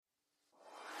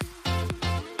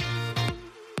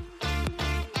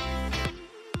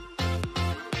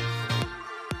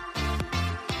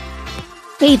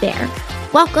Hey there.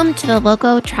 Welcome to the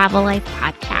Loco Travel Life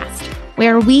podcast,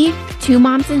 where we, two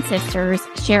moms and sisters,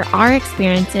 share our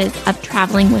experiences of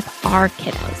traveling with our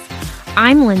kiddos.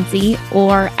 I'm Lindsay,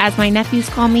 or as my nephews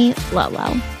call me,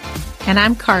 Lolo. And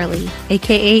I'm Carly,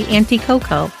 aka Auntie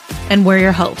Coco, and we're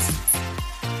your hosts.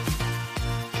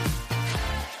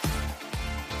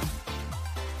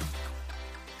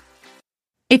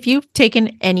 If you've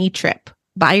taken any trip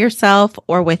by yourself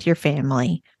or with your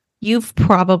family, you've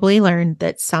probably learned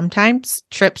that sometimes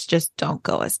trips just don't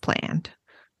go as planned.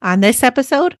 On this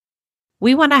episode,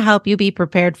 we want to help you be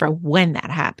prepared for when that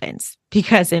happens,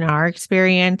 because in our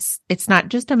experience, it's not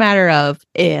just a matter of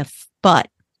if, but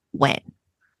when.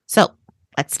 So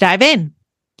let's dive in.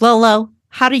 Lolo,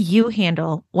 how do you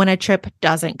handle when a trip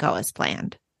doesn't go as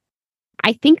planned?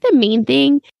 I think the main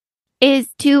thing is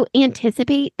to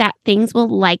anticipate that things will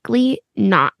likely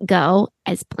not go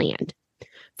as planned.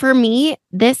 For me,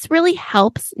 this really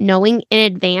helps knowing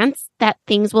in advance that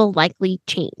things will likely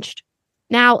change.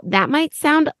 Now, that might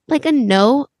sound like a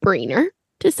no-brainer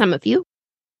to some of you,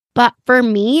 but for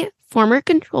me, former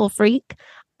control freak,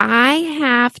 I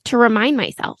have to remind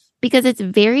myself because it's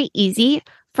very easy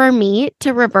for me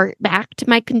to revert back to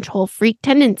my control freak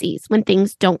tendencies when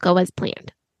things don't go as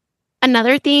planned.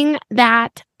 Another thing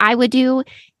that I would do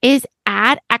is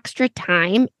add extra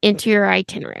time into your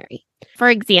itinerary. For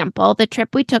example, the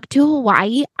trip we took to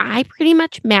Hawaii, I pretty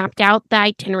much mapped out the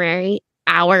itinerary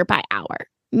hour by hour,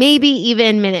 maybe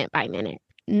even minute by minute.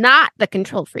 Not the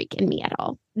control freak in me at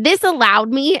all. This allowed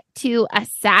me to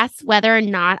assess whether or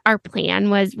not our plan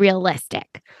was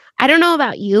realistic. I don't know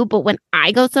about you, but when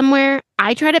I go somewhere,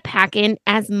 I try to pack in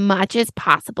as much as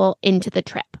possible into the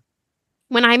trip.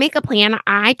 When I make a plan,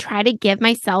 I try to give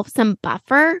myself some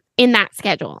buffer in that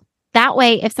schedule. That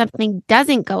way, if something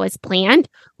doesn't go as planned,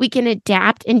 we can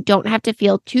adapt and don't have to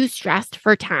feel too stressed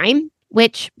for time,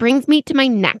 which brings me to my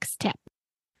next tip.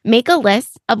 Make a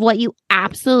list of what you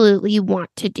absolutely want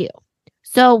to do.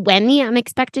 So when the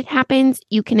unexpected happens,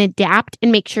 you can adapt and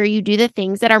make sure you do the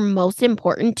things that are most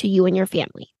important to you and your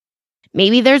family.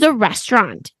 Maybe there's a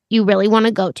restaurant you really want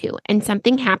to go to and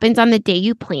something happens on the day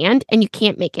you planned and you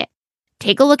can't make it.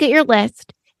 Take a look at your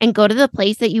list and go to the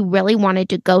place that you really wanted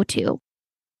to go to.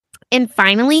 And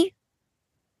finally,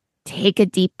 take a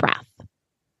deep breath.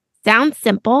 Sounds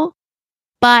simple,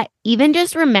 but even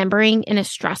just remembering in a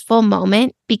stressful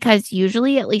moment, because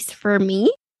usually, at least for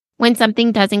me, when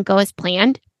something doesn't go as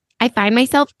planned, I find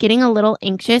myself getting a little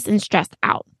anxious and stressed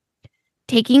out.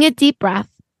 Taking a deep breath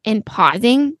and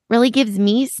pausing really gives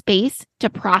me space to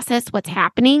process what's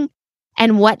happening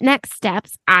and what next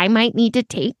steps I might need to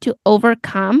take to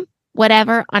overcome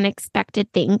whatever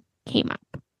unexpected thing came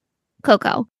up.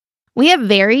 Coco, we have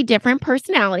very different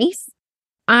personalities.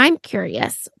 I'm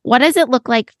curious, what does it look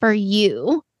like for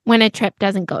you when a trip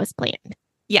doesn't go as planned?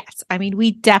 Yes,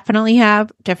 we definitely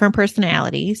have different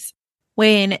personalities.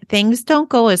 When things don't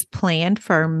go as planned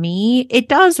for me, it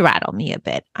does rattle me a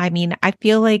bit. I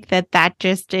feel like that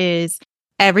just is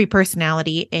every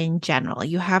personality in general.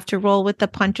 You have to roll with the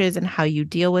punches, and how you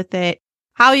deal with it,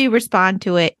 how you respond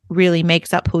to it really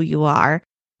makes up who you are.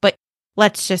 But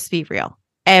let's just be real.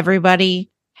 Everybody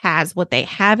has what they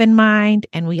have in mind,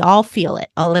 and we all feel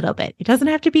it a little bit. It doesn't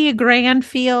have to be a grand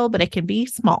feel, but it can be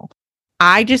small.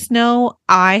 I just know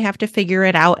I have to figure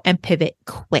it out and pivot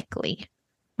quickly.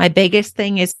 My biggest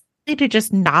thing is to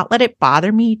just not let it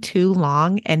bother me too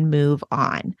long and move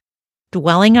on.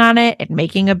 Dwelling on it and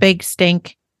making a big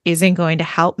stink isn't going to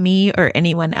help me or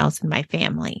anyone else in my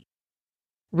family.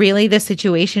 Really, the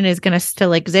situation is going to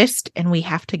still exist, and we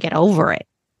have to get over it.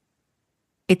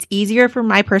 It's easier for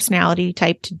my personality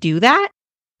type to do that,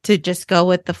 to just go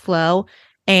with the flow.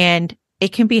 And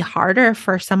it can be harder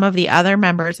for some of the other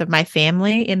members of my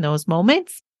family in those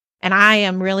moments. And I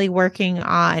am really working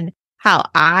on how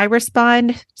I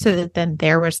respond so that then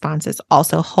their response is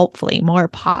also hopefully more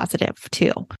positive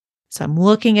too. So I'm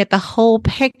looking at the whole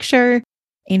picture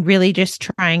and really just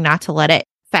trying not to let it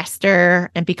fester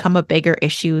and become a bigger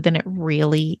issue than it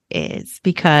really is,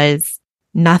 because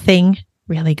nothing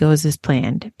really goes as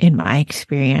planned in my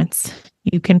experience.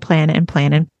 You can plan and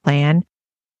plan and plan,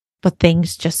 but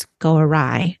things just go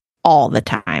awry all the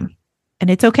time. And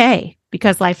it's okay,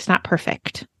 because life's not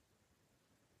perfect.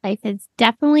 Life is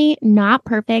definitely not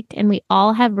perfect, and we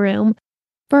all have room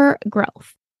for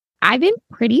growth. I've been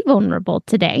pretty vulnerable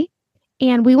today,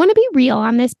 and we want to be real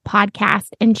on this podcast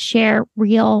and share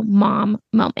real mom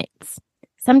moments.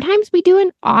 Sometimes we do an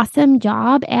awesome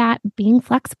job at being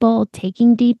flexible,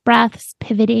 taking deep breaths,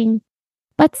 pivoting.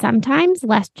 But sometimes,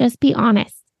 let's just be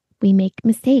honest, we make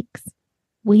mistakes.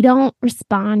 We don't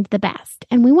respond the best.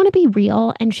 And we want to be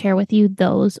real and share with you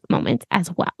those moments as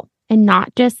well. and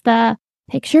not just the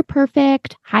picture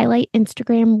perfect, highlight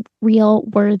Instagram reel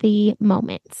worthy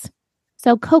moments.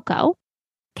 So, Coco,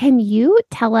 can you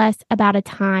tell us about a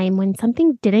time when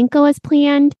something didn't go as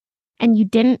planned and you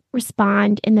didn't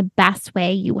respond in the best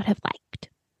way you would have liked?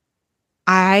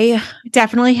 I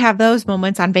definitely have those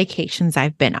moments on vacations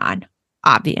I've been on,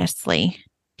 obviously,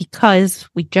 because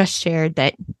we just shared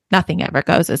that nothing ever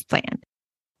goes as planned.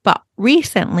 But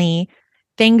recently,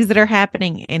 things that are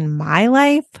happening in my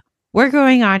life, we're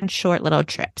going on short little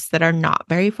trips that are not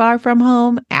very far from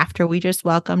home after we just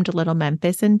welcomed little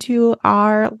Memphis into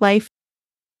our life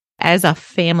as a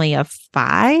family of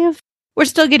 5. We're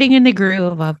still getting in the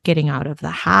groove of getting out of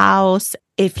the house.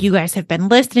 If you guys have been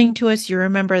listening to us, you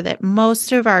remember that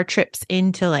most of our trips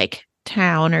into like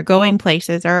town or going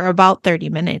places are about 30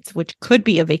 minutes, which could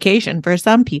be a vacation for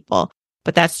some people,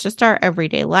 but that's just our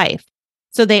everyday life.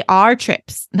 So they are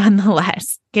trips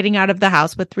nonetheless. Getting out of the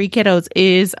house with 3 kiddos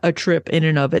is a trip in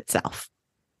and of itself.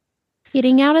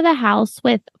 Getting out of the house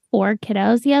with 4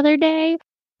 kiddos the other day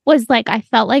was like, I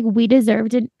felt like we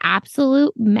deserved an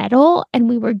absolute medal, and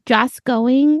we were just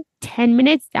going 10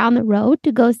 minutes down the road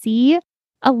to go see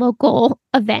a local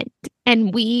event.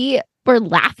 And we were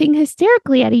laughing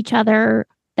hysterically at each other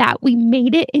that we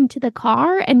made it into the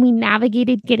car and we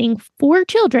navigated getting 4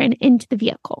 children into the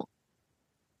vehicle.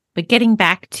 But getting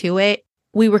back to it,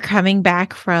 we were coming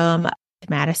back from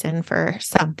Madison for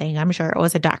something. I'm sure it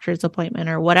was a doctor's appointment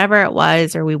or whatever it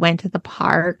was, or we went to the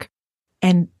park,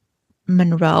 and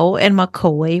Monroe and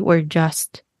McCoy were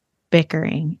just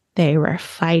bickering. They were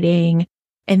fighting,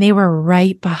 and they were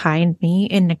right behind me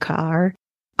in the car.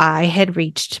 I had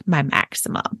reached my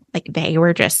maximum. Like, they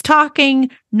were just talking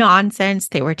nonsense.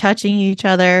 They were touching each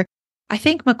other. I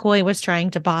think McCoy was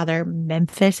trying to bother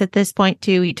Memphis at this point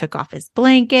too. He took off his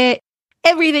blanket.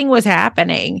 Everything was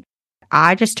happening.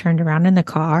 I just turned around in the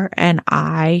car and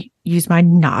I used my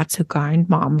not so kind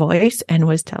mom voice and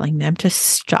was telling them to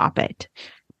stop it.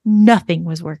 Nothing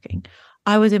was working.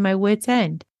 I was in my wit's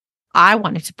end. I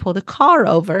wanted to pull the car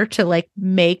over to like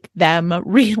make them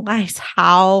realize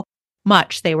how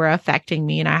much they were affecting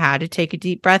me, and I had to take a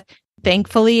deep breath.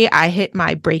 Thankfully, I hit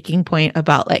my breaking point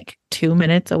about like 2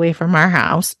 minutes away from our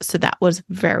house. So that was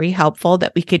very helpful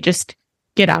that we could just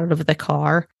get out of the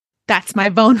car. That's my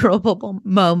vulnerable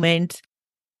moment.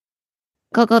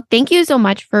 Coco, thank you so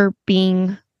much for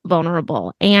being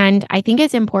vulnerable. And I think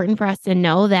it's important for us to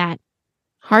know that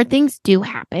hard things do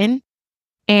happen,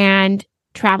 and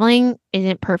traveling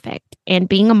isn't perfect, and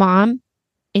being a mom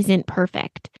isn't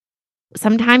perfect.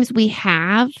 Sometimes we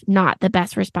have not the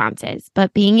best responses,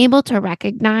 but being able to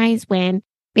recognize when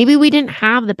maybe we didn't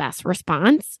have the best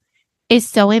response is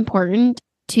so important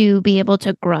to be able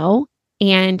to grow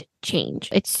and change.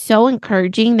 It's so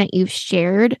encouraging that you've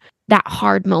shared that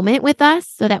hard moment with us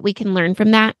so that we can learn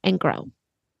from that and grow.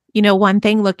 You know, one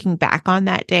thing looking back on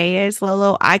that day is,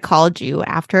 Lolo, I called you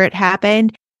after it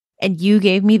happened and you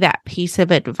gave me that piece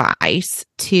of advice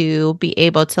to be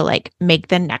able to like make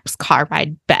the next car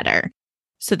ride better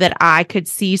so that I could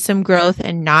see some growth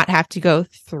and not have to go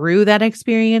through that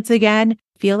experience again.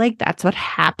 I feel like that's what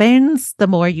happens the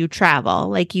more you travel.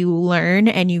 Like, you learn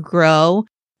and you grow,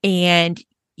 and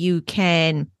you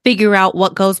can figure out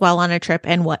what goes well on a trip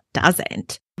and what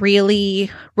doesn't.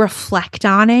 Really reflect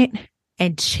on it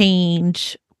and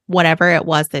change whatever it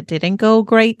was that didn't go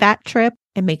great that trip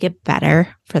and make it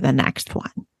better for the next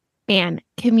one. And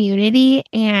community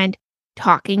and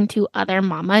talking to other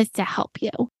mamas to help you,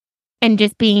 and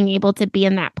just being able to be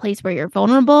in that place where you're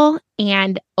vulnerable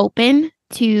and open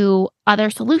to other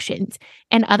solutions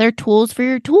and other tools for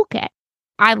your toolkit.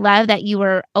 I love that you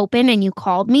were open and you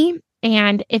called me.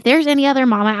 And if there's any other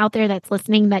mama out there that's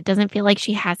listening that doesn't feel like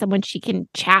she has someone she can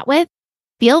chat with,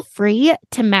 feel free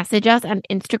to message us on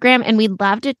Instagram, and we'd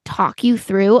love to talk you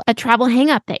through a travel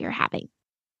hangup that you're having.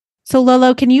 So,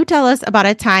 Lolo, can you tell us about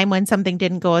a time when something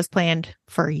didn't go as planned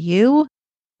for you,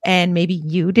 and maybe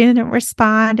you didn't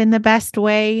respond in the best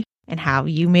way, and how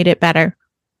you made it better?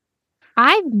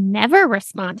 I've never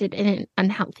responded in an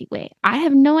unhealthy way. I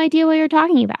have no idea what you're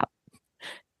talking about.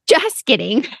 Just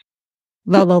kidding.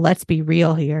 Lolo, let's be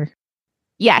real here.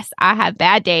 Yes, I have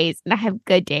bad days and I have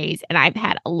good days, and I've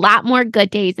had a lot more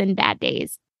good days than bad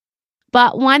days.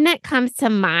 But one that comes to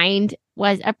mind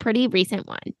was a pretty recent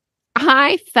one.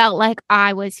 I felt like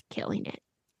I was killing it.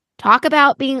 Talk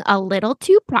about being a little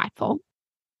too prideful.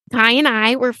 Ty and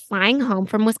I were flying home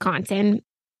from Wisconsin.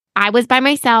 I was by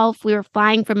myself. We were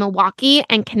flying from Milwaukee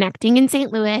and connecting in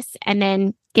St. Louis, and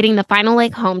then getting the final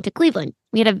leg home to Cleveland.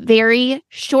 We had a very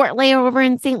short layover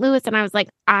in St. Louis, and I was like,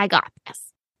 I got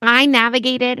this. I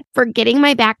navigated forgetting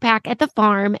my backpack at the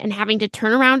farm and having to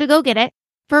turn around to go get it,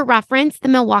 For reference, the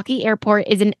Milwaukee airport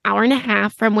is an hour and a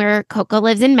half from where Coco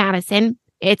lives in Madison.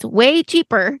 It's way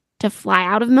cheaper to fly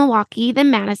out of Milwaukee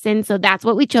than Madison, so that's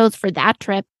what we chose for that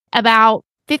trip. About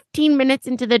 15 minutes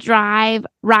into the drive,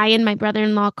 Ryan, my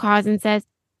brother-in-law, calls and says,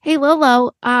 "Hey,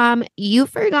 Lolo, you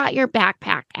forgot your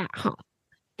backpack at home."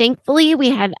 Thankfully,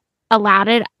 we had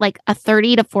allotted like a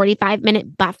 30 to 45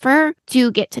 minute buffer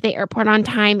to get to the airport on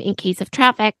time in case of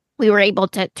traffic. We were able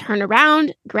to turn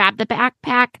around, grab the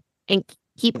backpack, and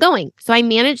keep going. So I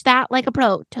managed that like a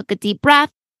pro, took a deep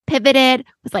breath, pivoted,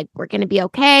 was like, we're going to be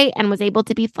okay, and was able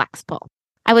to be flexible.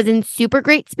 I was in super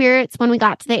great spirits when we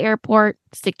got to the airport.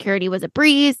 Security was a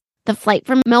breeze. The flight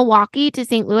from Milwaukee to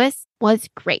St. Louis was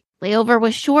great. Layover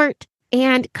was short,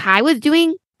 and Kai was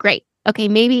doing great. Okay,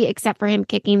 maybe except for him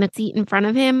kicking the seat in front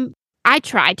of him. I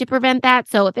tried to prevent that.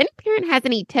 So if any parent has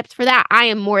any tips for that, I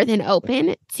am more than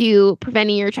open to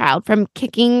preventing your child from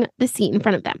kicking the seat in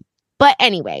front of them. But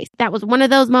anyways, that was one of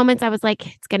those moments I was like,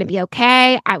 it's going to be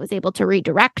okay. I was able to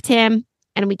redirect him,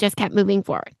 and we just kept moving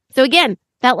forward. So again,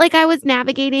 felt like I was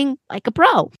navigating like a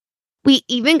pro. We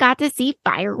even got to see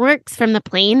fireworks from the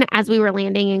plane as we were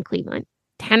landing in Cleveland.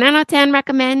 10 out of 10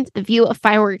 recommend the view of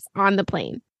fireworks on the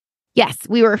plane. Yes,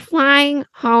 we were flying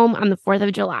home on the 4th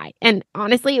of July. And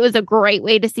honestly, it was a great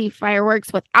way to see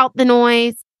fireworks without the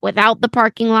noise, without the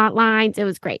parking lot lines. It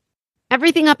was great.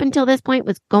 Everything up until this point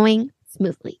was going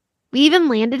smoothly. We even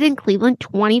landed in Cleveland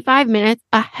 25 minutes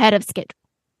ahead of schedule.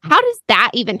 How does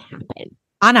that even happen?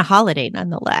 On a holiday,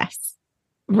 nonetheless.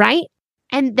 Right?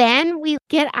 And then we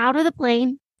get out of the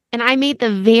plane, and I made the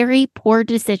very poor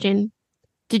decision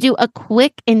to do a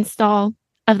quick install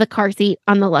of the car seat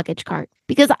on the luggage cart.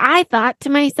 Because I thought to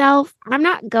myself, I'm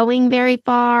not going very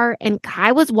far, and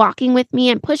Kai was walking with me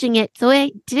and pushing it, so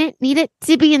I didn't need it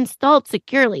to be installed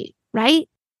securely, right?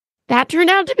 That turned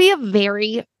out to be a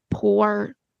very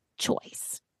poor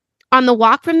choice. On the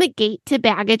walk from the gate to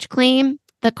baggage claim,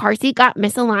 the car seat got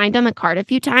misaligned on the cart a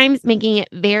few times, making it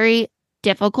very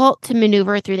difficult to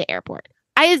maneuver through the airport.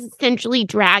 I was essentially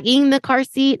dragging the car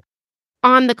seat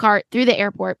on the cart through the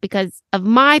airport because of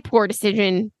my poor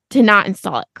decision to not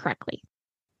install it correctly.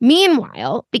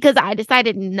 Meanwhile, because I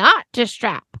decided not to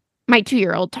strap my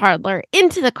 2-year-old toddler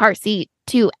into the car seat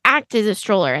to act as a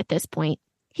stroller at this point,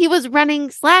 he was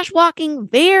running/walking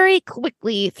very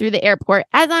quickly through the airport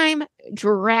as I'm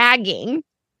dragging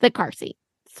the car seat.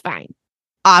 It's fine.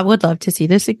 I would love to see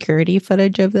the security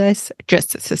footage of this.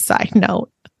 Just as a side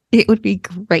note, it would be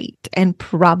great and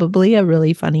probably a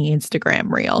really funny Instagram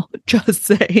reel. Just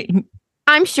saying.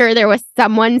 I'm sure there was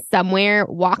someone somewhere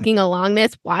walking along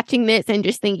this, watching this, and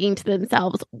just thinking to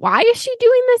themselves, why is she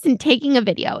doing this and taking a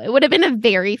video? It would have been a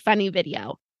very funny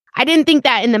video. I didn't think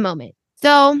that in the moment.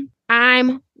 So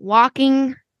I'm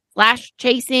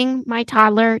walking/chasing my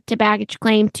toddler to baggage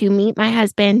claim to meet my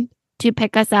husband to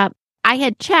pick us up. I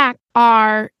had checked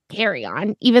our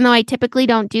carry-on, even though I typically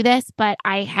don't do this, but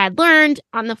I had learned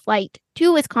on the flight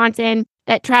to Wisconsin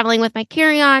that traveling with my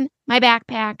carry-on, my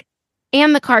backpack,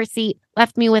 and the car seat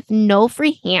left me with no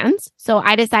free hands. So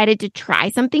I decided to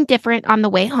try something different on the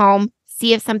way home,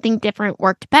 see if something different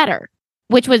worked better,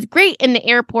 which was great in the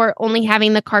airport, only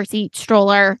having the car seat,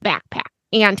 stroller, backpack,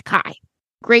 and Kai.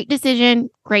 Great decision,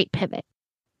 great pivot.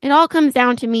 It all comes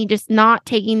down to me just not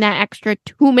taking that extra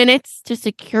 2 minutes to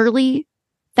securely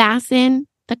fasten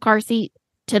the car seat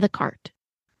to the cart.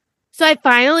 So I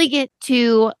finally get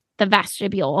to the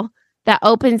vestibule that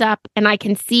opens up and I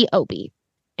can see Obi.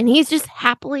 And he's just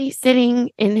happily sitting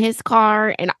in his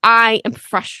car, and I am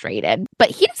frustrated.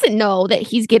 But he doesn't know that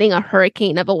he's getting a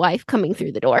hurricane of a wife coming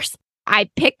through the doors. I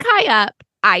pick Kai up.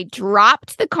 I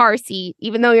dropped the car seat,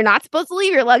 even though you're not supposed to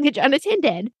leave your luggage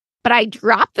unattended. But I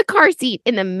dropped the car seat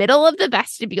in the middle of the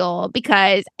vestibule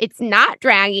because it's not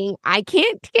dragging. I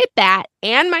can't get that.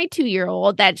 And my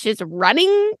 2-year-old that's just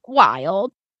running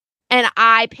wild. And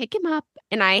I pick him up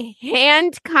and I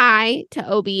hand Kai to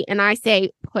Obi and I say,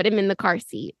 put him in the car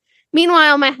seat.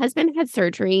 Meanwhile, my husband had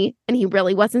surgery and he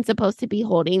really wasn't supposed to be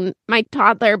holding my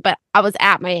toddler, but I was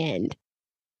at my end.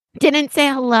 Didn't say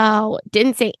hello,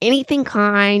 didn't say anything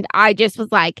kind. I just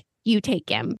was like, you take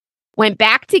him. Went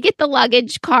back to get the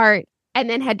luggage cart and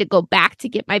then had to go back to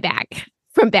get my bag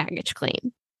from baggage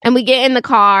claim. And we get in the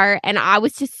car and I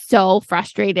was just so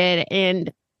frustrated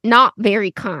and not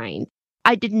very kind.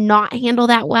 I did not handle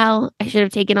that well. I should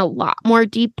have taken a lot more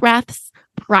deep breaths.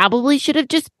 Probably should have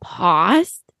just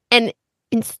paused and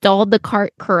installed the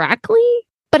cart correctly.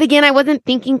 But again, I wasn't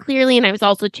thinking clearly and I was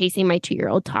also chasing my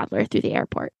 2-year-old toddler through the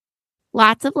airport.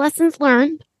 Lots of lessons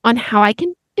learned on how I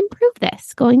can improve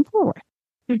this going forward.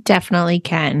 You definitely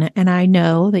can. And I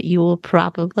know that you will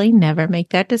probably never make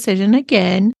that decision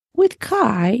again with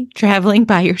Kai traveling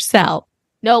by yourself.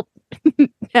 Nope,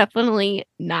 definitely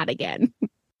not again.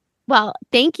 Well,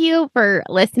 thank you for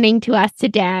listening to us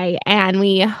today, and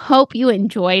we hope you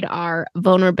enjoyed our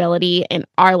vulnerability and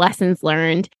our lessons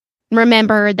learned.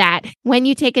 Remember that when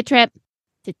you take a trip,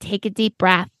 to take a deep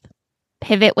breath,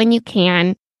 pivot when you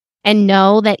can, and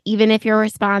know that even if your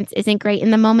response isn't great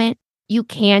in the moment, you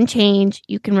can change,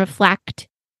 you can reflect,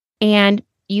 and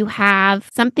you have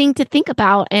something to think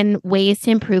about and ways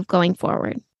to improve going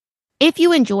forward. If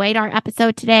you enjoyed our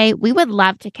episode today, we would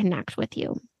love to connect with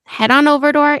you. Head on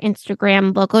over to our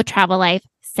Instagram, Loco Travel Life,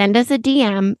 send us a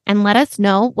DM, and let us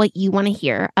know what you want to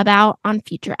hear about on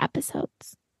future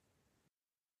episodes.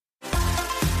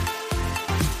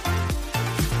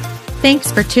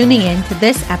 Thanks for tuning in to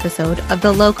this episode of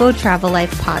the Loco Travel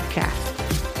Life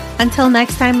podcast. Until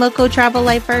next time, Loco Travel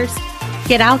Lifers,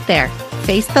 get out there,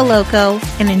 face the loco,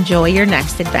 and enjoy your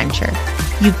next adventure.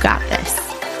 You've got this.